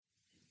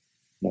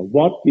Now,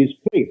 what is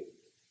faith?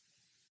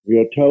 We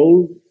are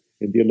told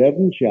in the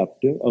 11th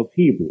chapter of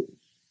Hebrews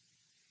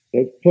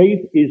that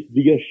faith is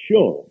the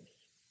assurance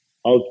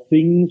of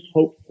things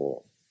hoped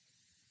for,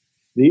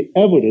 the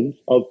evidence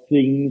of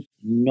things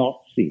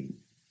not seen.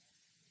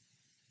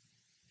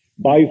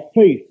 By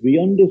faith, we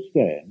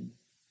understand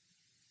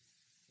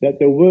that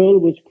the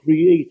world was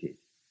created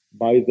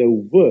by the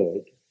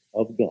word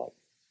of God,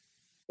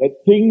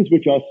 that things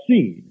which are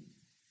seen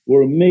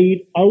were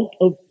made out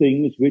of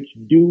things which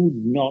do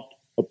not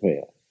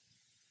appear.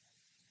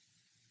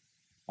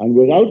 And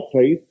without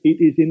faith, it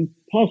is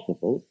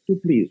impossible to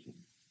please him.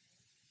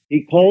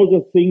 He calls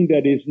a thing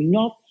that is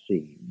not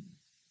seen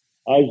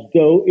as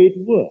though it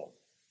were,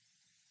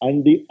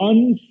 and the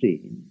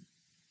unseen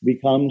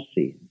becomes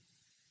seen.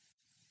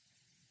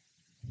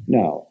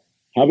 Now,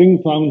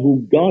 having found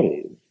who God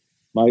is,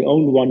 my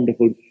own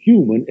wonderful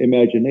human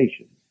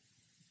imagination,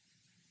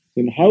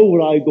 then how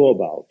would I go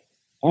about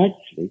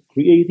actually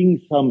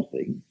creating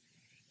something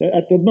that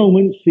at the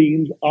moment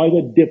seems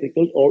either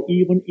difficult or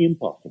even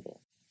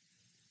impossible?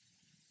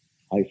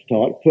 I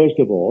start, first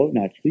of all,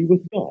 naturally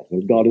with God,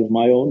 because God is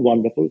my own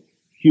wonderful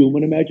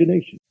human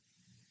imagination.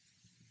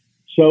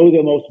 So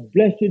the most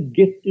blessed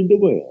gift in the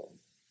world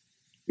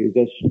is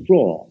a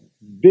strong,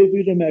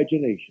 vivid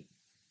imagination,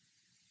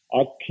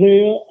 a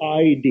clear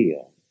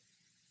idea,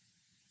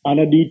 and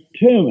a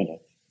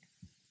determinate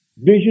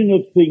vision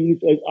of things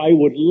as I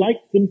would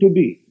like them to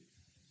be,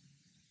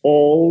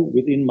 all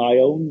within my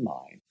own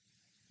mind.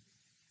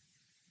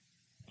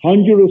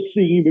 Conjure a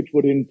scene which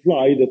would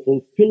imply the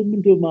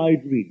fulfillment of my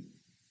dream.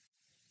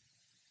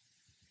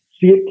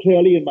 See it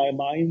clearly in my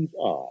mind's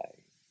eye.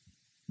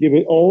 Give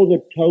it all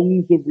the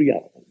tones of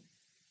reality.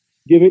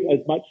 Give it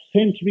as much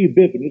sensory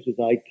vividness as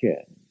I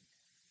can.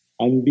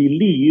 And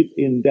believe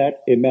in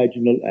that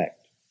imaginal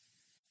act.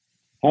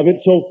 Have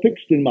it so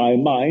fixed in my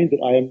mind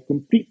that I am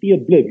completely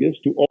oblivious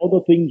to all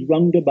the things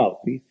round about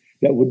me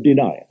that would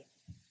deny it.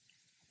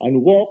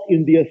 And walk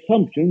in the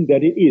assumption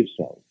that it is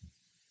so.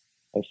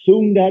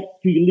 Assume that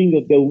feeling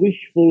of the wish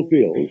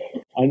fulfilled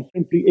and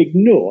simply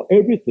ignore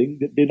everything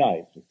that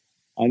denies it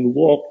and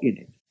walk in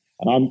it.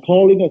 And I'm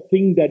calling a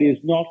thing that is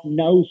not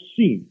now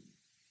seen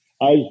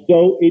as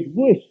though it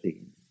were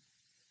seen.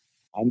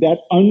 And that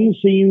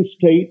unseen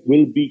state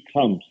will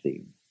become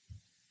seen.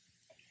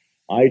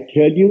 I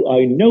tell you,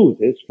 I know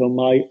this from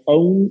my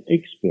own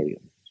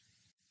experience.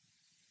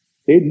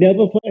 It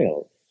never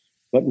fails,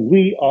 but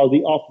we are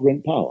the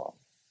operant power.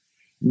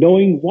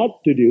 Knowing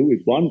what to do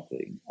is one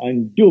thing,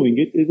 and doing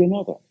it is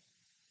another.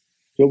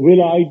 So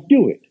will I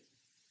do it?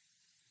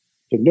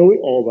 To know it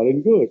all well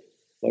and good,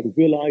 but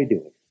will I do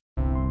it?